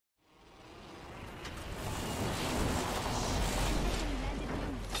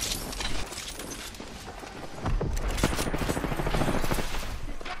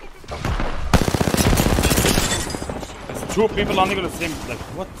Two people landing on the same. Like,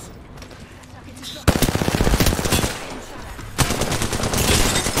 what?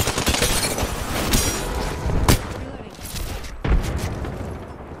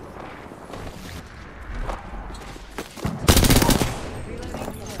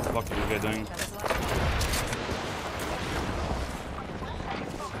 What the fuck are you guys doing?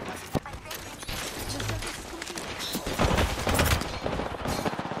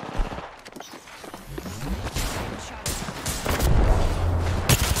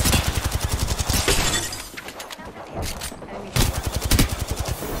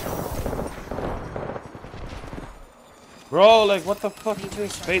 Bro, like, what the fuck is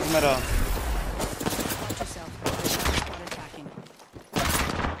this? Fade meta.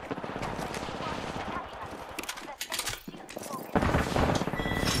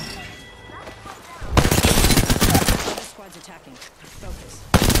 Squad's attacking. Focus.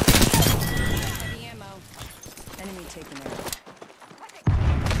 Heavy ammo. Enemy taking it.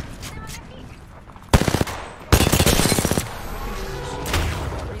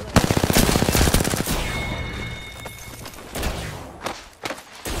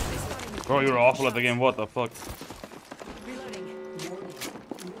 Bro, you're awful at the game. What the fuck? Reloading.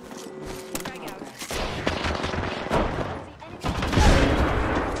 Frag out.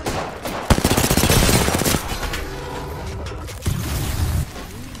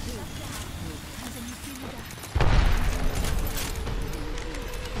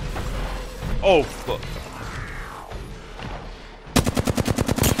 Oh fuck.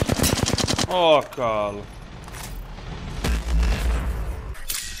 Oh Carl.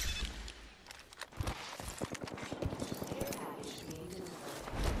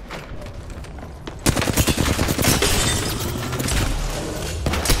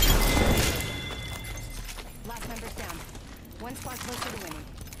 Last member's down. One squad closer to winning.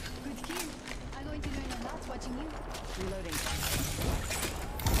 Good kill. I'm going to learn a lot watching you. Reloading.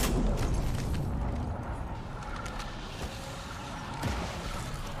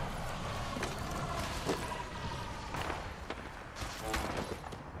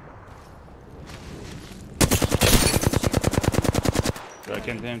 I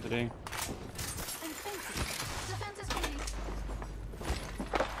can't him today. I'm fancy. The fence is ready.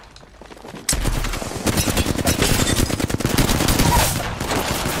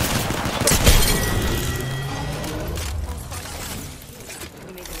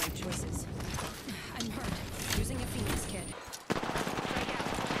 We made the right choices. I'm hurt. Using a Phoenix kit. Frag out.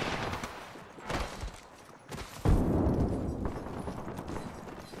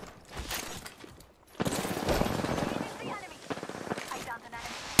 The enemy. I downed an enemy.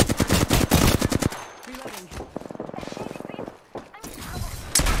 Reloading. I'm in trouble.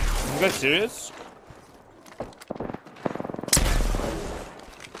 You guys serious?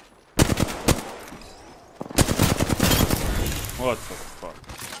 What the fuck?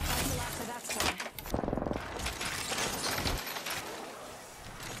 That's the last of that squad.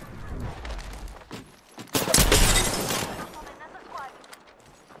 Another squad.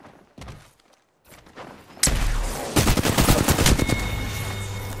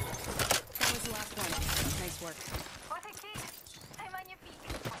 That was the last one. Nice work. What a kid. I'm on your feet.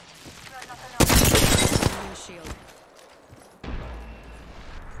 You're not alone. On the shield.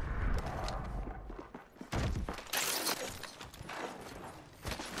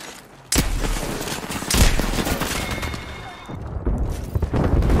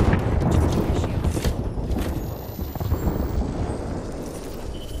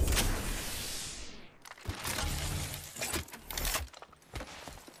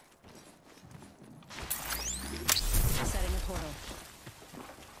 Setting a portal.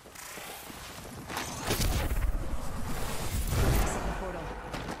 Exit the portal.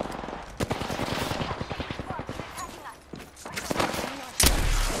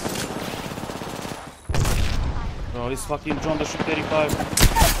 Bro, this fucking John the ship 35.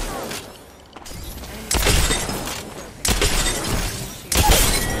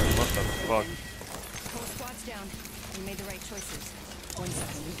 What the fuck? Whole squad's down. We made the right choices. 1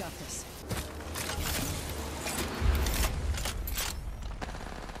 second, we got this.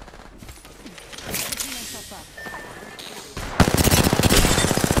 Picking myself up.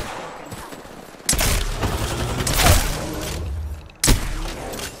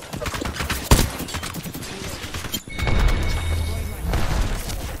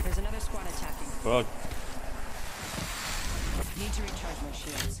 There's another squad attacking. Fuck. Need to recharge my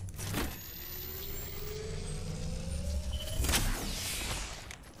shields.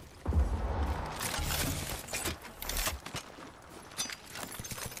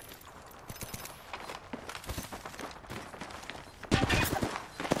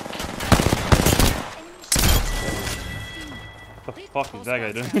 fuck is that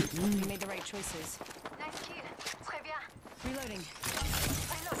guy doing? We made the right choices. Nice kill. Très bien. Reloading.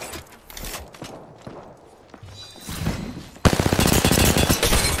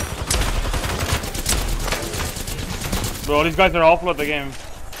 Bro, these guys are awful at the game.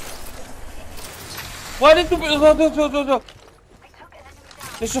 Why did you... I took an enemy down.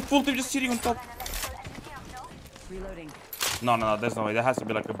 There's a full team just sitting on top. An electrical engineer, no? Reloading. No, there's no way. There has to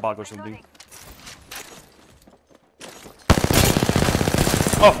be like a bug or something.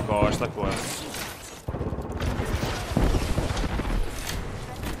 Of course, that was.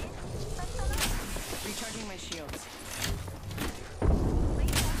 Recharging my shields.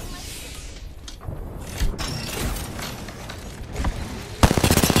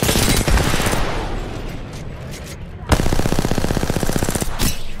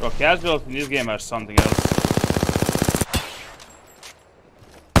 Bro, casuals in this game are something else.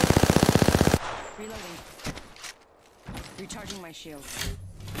 Reloading. Recharging my shields.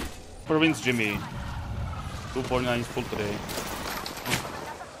 Province Jimmy. 249 is full today.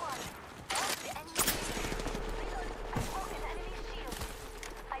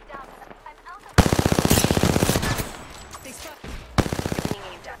 They stuck.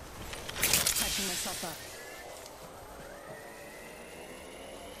 Patching myself up.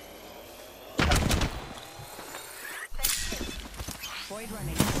 Void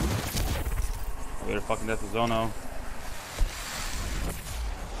running. We're fucking death zone now.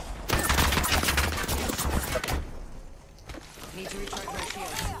 Need to recharge my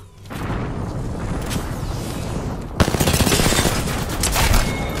shields.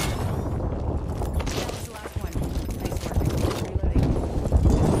 That was the last one. Nice work. Reloading.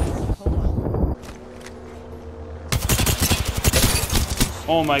 Hold on.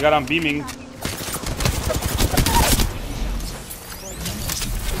 Oh my god, I'm beaming.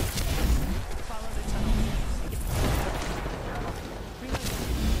 Follow the tunnel. Reloading.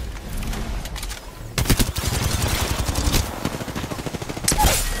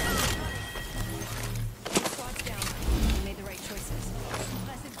 Squad's down. We made the right choices.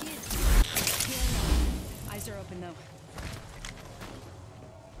 Impressive kids. Healing up. Eyes are open though.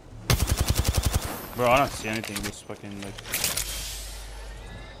 Bro, I don't see anything. This fucking like.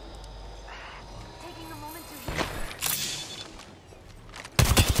 Taking a moment to heal.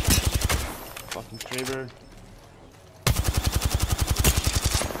 Fucking Traver.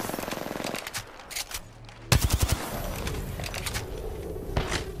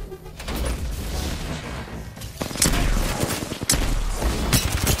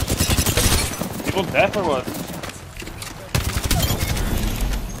 People deaf or what?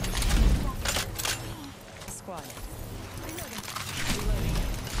 Squad. Reloading.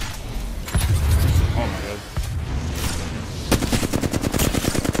 Oh my god.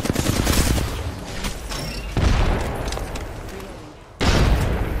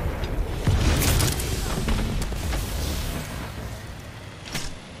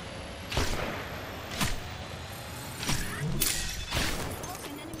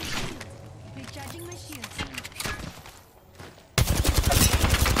 Broken enemy shield. Recharging my shields.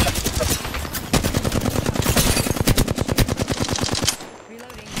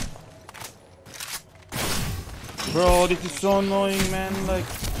 Reloading. Bro, this is so annoying, man. Like.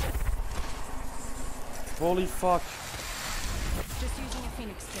 Holy fuck. Just using a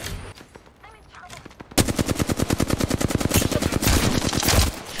Phoenix kit. I'm in trouble.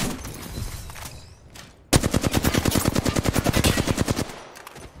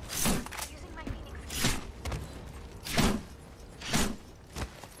 Using my Phoenix.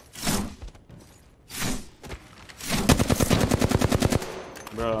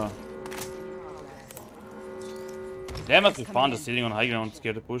 Bro. They must be fun just sitting on high ground,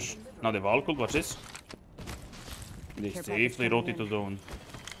 scared to push. Now they've all cooled, watch this. They Care package safely coming rotate in. to zone.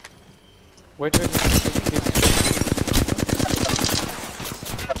 Wait.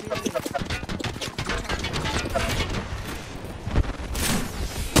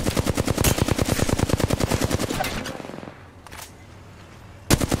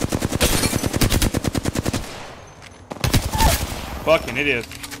 Fucking idiot.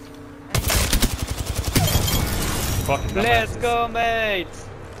 Fucking Let's dumbasses. go, mate!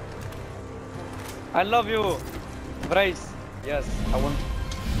 I love you! Brace! Yes, I want.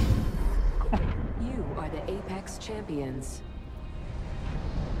 You are the Apex champions.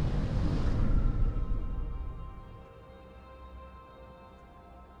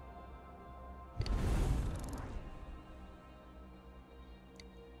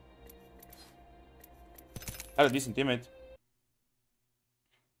 Had a decent teammate.